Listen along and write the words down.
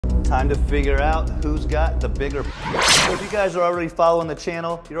Time to figure out who's got the bigger. So if you guys are already following the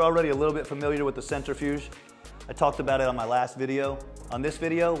channel, you're already a little bit familiar with the centrifuge. I talked about it on my last video. On this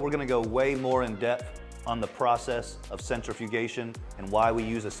video, we're gonna go way more in depth on the process of centrifugation and why we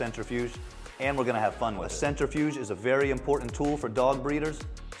use a centrifuge, and we're gonna have fun with it. A centrifuge is a very important tool for dog breeders,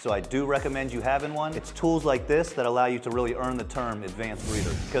 so I do recommend you having one. It's tools like this that allow you to really earn the term advanced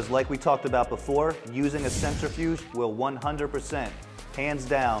breeder. Because like we talked about before, using a centrifuge will 100%, hands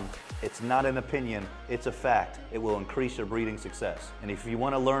down, it's not an opinion, it's a fact. It will increase your breeding success. And if you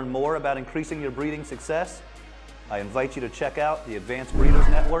want to learn more about increasing your breeding success, I invite you to check out the Advanced Breeders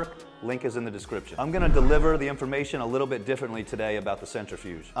Network. Link is in the description. I'm gonna deliver the information a little bit differently today about the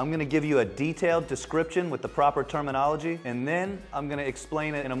centrifuge. I'm gonna give you a detailed description with the proper terminology, and then I'm gonna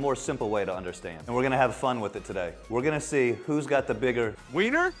explain it in a more simple way to understand. And we're gonna have fun with it today. We're gonna see who's got the bigger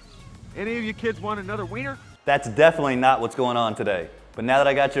wiener. Any of you kids want another wiener? That's definitely not what's going on today. But now that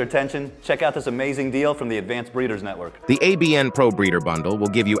I got your attention, check out this amazing deal from the Advanced Breeders Network. The ABN Pro Breeder Bundle will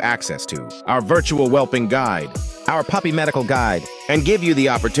give you access to our virtual whelping guide, our puppy medical guide, and give you the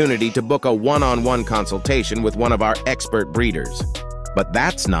opportunity to book a one-on-one consultation with one of our expert breeders. But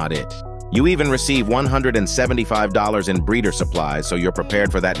that's not it. You even receive $175 in breeder supplies so you're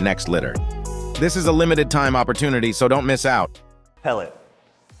prepared for that next litter. This is a limited time opportunity, so don't miss out. Pellet,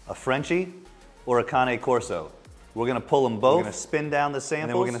 a Frenchie or a Cane Corso. We're gonna pull them both, we're gonna spin down the samples, and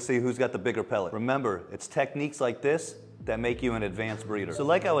then we're gonna see who's got the bigger pellet. Remember, it's techniques like this that make you an advanced breeder. So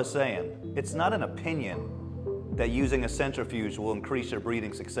like I was saying, it's not an opinion that using a centrifuge will increase your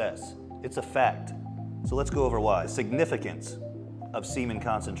breeding success. It's a fact. So let's go over why. Significance of semen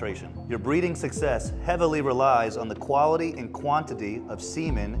concentration. Your breeding success heavily relies on the quality and quantity of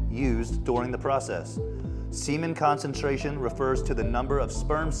semen used during the process. Semen concentration refers to the number of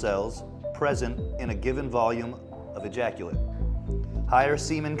sperm cells present in a given volume of ejaculate. Higher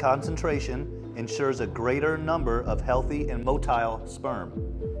semen concentration ensures a greater number of healthy and motile sperm,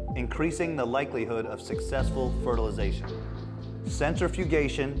 increasing the likelihood of successful fertilization.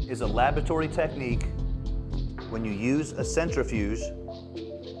 Centrifugation is a laboratory technique when you use a centrifuge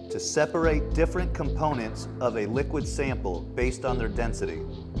to separate different components of a liquid sample based on their density.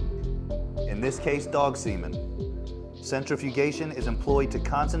 In this case, dog semen. Centrifugation is employed to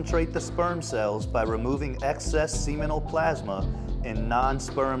concentrate the sperm cells by removing excess seminal plasma and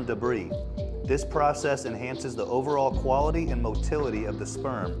non-sperm debris. This process enhances the overall quality and motility of the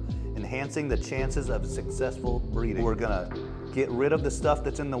sperm, enhancing the chances of successful breeding. We're gonna get rid of the stuff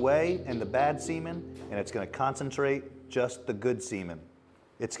that's in the way and the bad semen, and it's gonna concentrate just the good semen.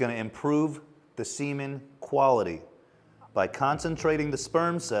 It's gonna improve the semen quality. By concentrating the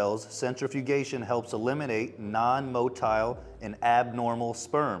sperm cells, centrifugation helps eliminate non-motile and abnormal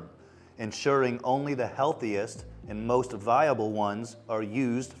sperm, ensuring only the healthiest and most viable ones are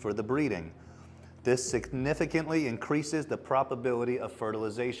used for the breeding. This significantly increases the probability of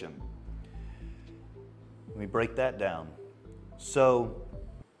fertilization. Let me break that down. So,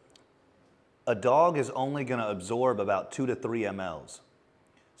 a dog is only going to absorb about 2 to 3 mLs.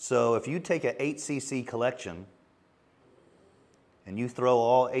 So if you take an 8 cc collection and you throw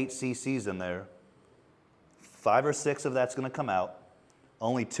all 8 cc's in there, 5 or 6 of that's going to come out,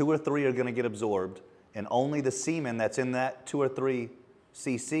 only 2 or 3 are going to get absorbed, and only the semen that's in that 2 or 3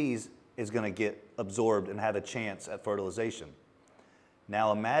 cc's is going to get absorbed and have a chance at fertilization.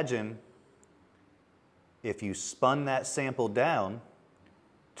 Now imagine if you spun that sample down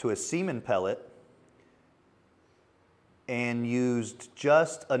to a semen pellet and used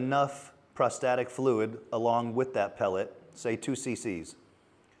just enough prostatic fluid along with that pellet, say 2 cc's.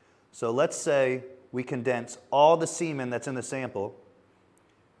 So let's say we condense all the semen that's in the sample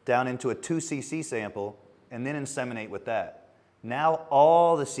down into a 2 cc sample and then inseminate with that. Now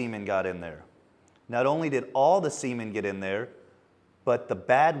all the semen got in there. Not only did all the semen get in there, but the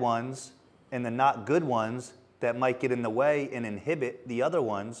bad ones and the not good ones that might get in the way and inhibit the other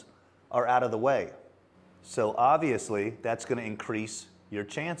ones are out of the way. So obviously that's going to increase your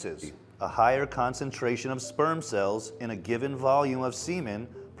chances. A higher concentration of sperm cells in a given volume of semen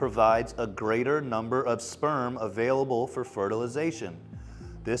provides a greater number of sperm available for fertilization.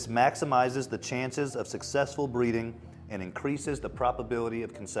 This maximizes the chances of successful breeding and increases the probability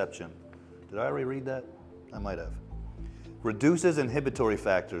of conception. Did I already read that? I might have. Reduces inhibitory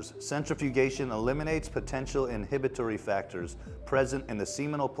factors. Centrifugation eliminates potential inhibitory factors present in the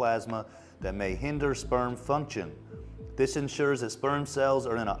seminal plasma that may hinder sperm function. This ensures that sperm cells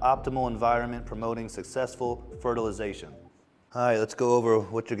are in an optimal environment promoting successful fertilization. All right, let's go over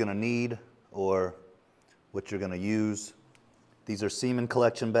what you're gonna need or what you're gonna use. These are semen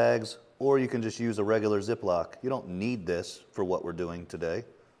collection bags, or you can just use a regular Ziploc. You don't need this for what we're doing today,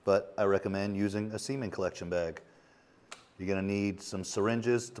 but I recommend using a semen collection bag. You're gonna need some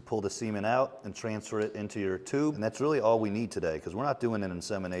syringes to pull the semen out and transfer it into your tube. And that's really all we need today, because we're not doing an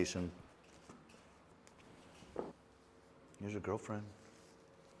insemination. Here's your girlfriend.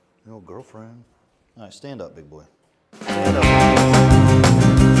 Your old girlfriend. All right, stand up, big boy. Stand up.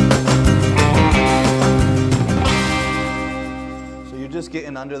 So you're just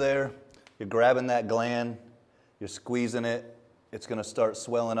getting under there. You're grabbing that gland. You're squeezing it. It's going to start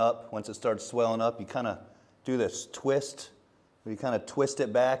swelling up. Once it starts swelling up, you kind of do this twist. You kind of twist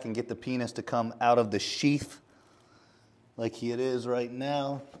it back and get the penis to come out of the sheath like it is right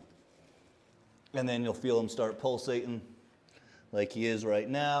now. And then you'll feel him start pulsating like he is right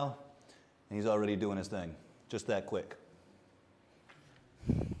now. And he's already doing his thing, just that quick.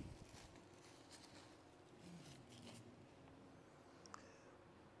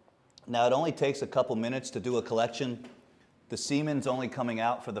 Now it only takes a couple minutes to do a collection. The semen's only coming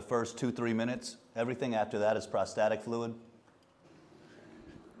out for the first 2-3 minutes. Everything after that is prostatic fluid.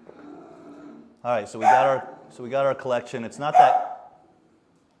 All right, so we got our collection. It's not that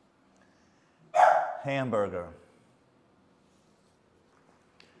hamburger.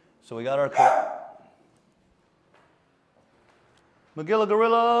 So we got our Magilla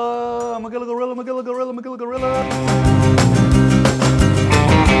Gorilla, Magilla Gorilla, Magilla Gorilla, Magilla Gorilla.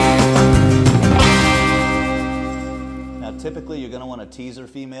 Now typically you're gonna want a teaser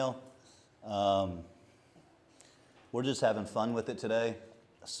female. We're just having fun with it today.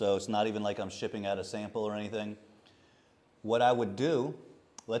 So it's not even like I'm shipping out a sample or anything. What I would do,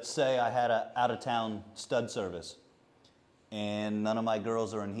 let's say I had an out-of-town stud service and none of my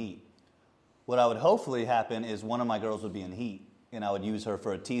girls are in heat. What I would hopefully happen is one of my girls would be in heat and I would use her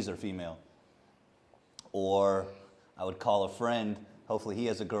for a teaser female. Or I would call a friend, hopefully he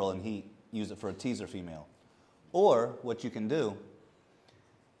has a girl in heat, use it for a teaser female. Or what you can do,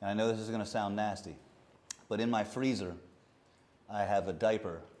 and I know this is gonna sound nasty, but in my freezer, I have a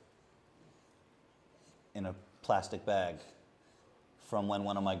diaper in a plastic bag from when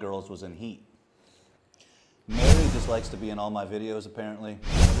one of my girls was in heat. Mary just likes to be in all my videos, apparently.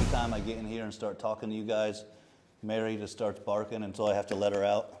 Every time I get in here and start talking to you guys, Mary just starts barking until I have to let her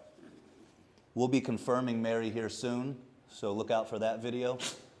out. We'll be confirming Mary here soon, so look out for that video.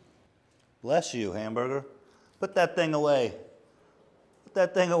 Bless you, hamburger. Put that thing away. Put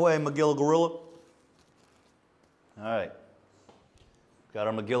that thing away, Magilla Gorilla. All right. Got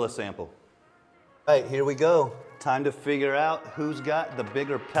our Magilla sample. All right, here we go. Time to figure out who's got the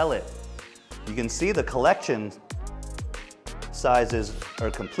bigger pellet. You can see the collection sizes are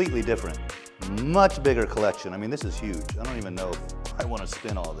completely different. Much bigger collection. I mean, this is huge. I don't even know if I want to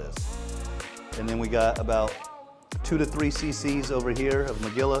spin all this. And then we got about 2 to 3 cc's over here of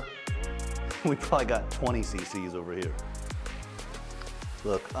Magilla. We probably got 20 cc's over here.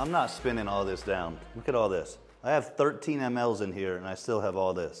 Look, I'm not spinning all this down. Look at all this. I have 13 mLs in here and I still have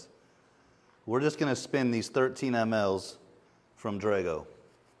all this. We're just gonna spin these 13 mLs from Drago.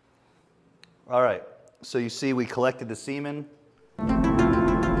 All right, so you see we collected the semen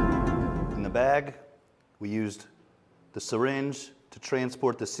in the bag. We used the syringe to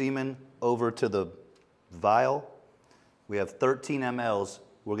transport the semen over to the vial. We have 13 mLs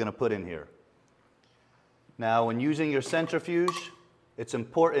we're gonna put in here. Now, when using your centrifuge, it's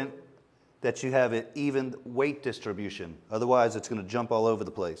important that you have an even weight distribution. Otherwise, it's gonna jump all over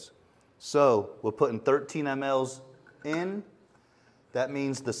the place. So, we're putting 13 mLs in. That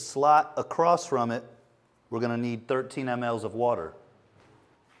means the slot across from it, we're gonna need 13 mLs of water.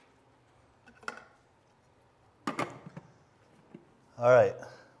 All right,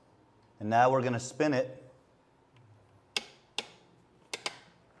 and now we're gonna spin it.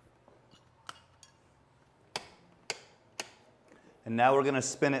 And now we're gonna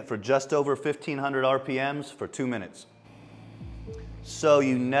spin it for just over 1,500 RPMs for 2 minutes. So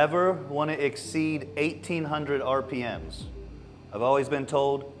you never wanna exceed 1,800 RPMs. I've always been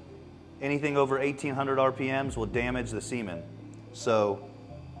told anything over 1,800 RPMs will damage the semen. So,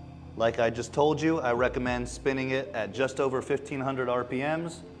 like I just told you, I recommend spinning it at just over 1,500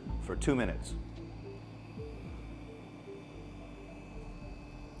 RPMs for 2 minutes.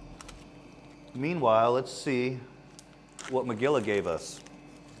 Meanwhile, let's see what Magilla gave us.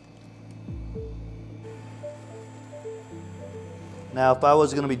 Now, if I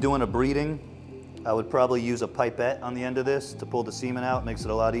was gonna be doing a breeding, I would probably use a pipette on the end of this to pull the semen out. Makes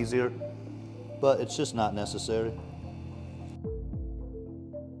it a lot easier, but it's just not necessary.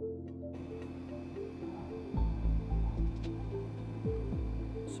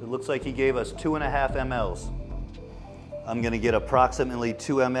 So it looks like he gave us 2.5 mLs. I'm gonna get approximately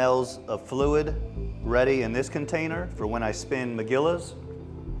 2 mLs of fluid ready in this container for when I spin Magillas.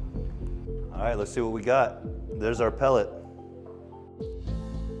 All right, let's see what we got. There's our pellet.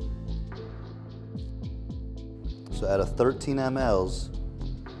 So out of 13 mLs,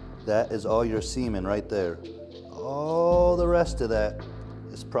 that is all your semen right there. All the rest of that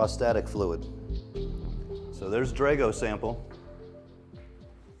is prostatic fluid. So there's Drago sample.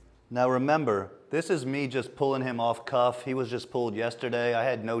 Now remember, this is me just pulling him off cuff. He was just pulled yesterday. I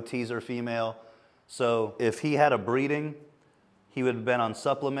had no teaser female. So if he had a breeding, he would have been on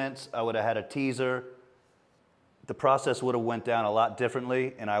supplements. I would have had a teaser. The process would have went down a lot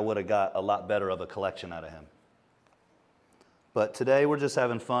differently, and I would have got a lot better of a collection out of him. But today we're just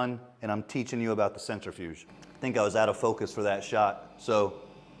having fun, and I'm teaching you about the centrifuge. I think I was out of focus for that shot. So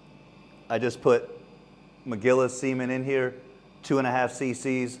I just put Magilla's semen in here, 2.5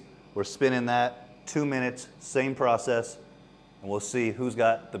 cc's. We're spinning that, 2 minutes, same process, and we'll see who's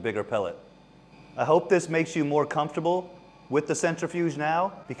got the bigger pellet. I hope this makes you more comfortable with the centrifuge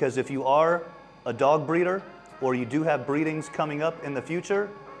now, because if you are a dog breeder or you do have breedings coming up in the future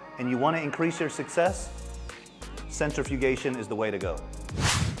and you want to increase your success, centrifugation is the way to go.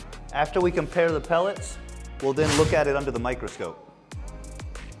 After we compare the pellets, we'll then look at it under the microscope.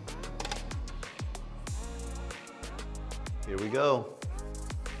 Here we go.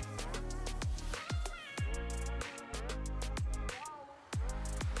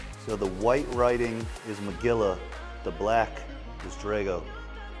 So the white writing is Magilla, the black is Drago.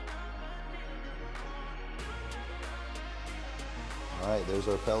 All right, there's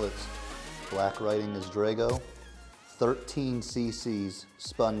our pellets. Black writing is Drago. 13 cc's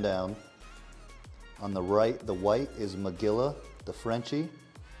spun down. On the right, the white is Magilla, the Frenchie.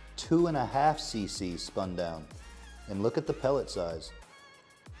 2.5 cc's spun down. And look at the pellet size.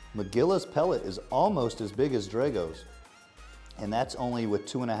 Magilla's pellet is almost as big as Drago's, and that's only with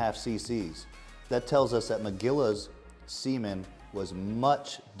 2.5 cc's. That tells us that Magilla's semen was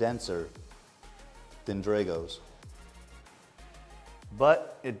much denser than Drago's.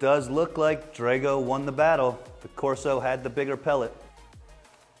 But it does look like Drago won the battle. The Corso had the bigger pellet.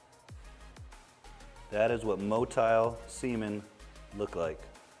 That is what motile semen look like.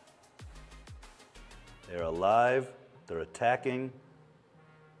 They're alive, they're attacking.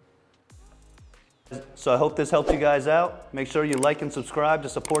 So I hope this helped you guys out. Make sure you like and subscribe to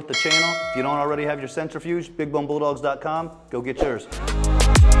support the channel. If you don't already have your centrifuge, bigbonebulldogs.com, go get yours.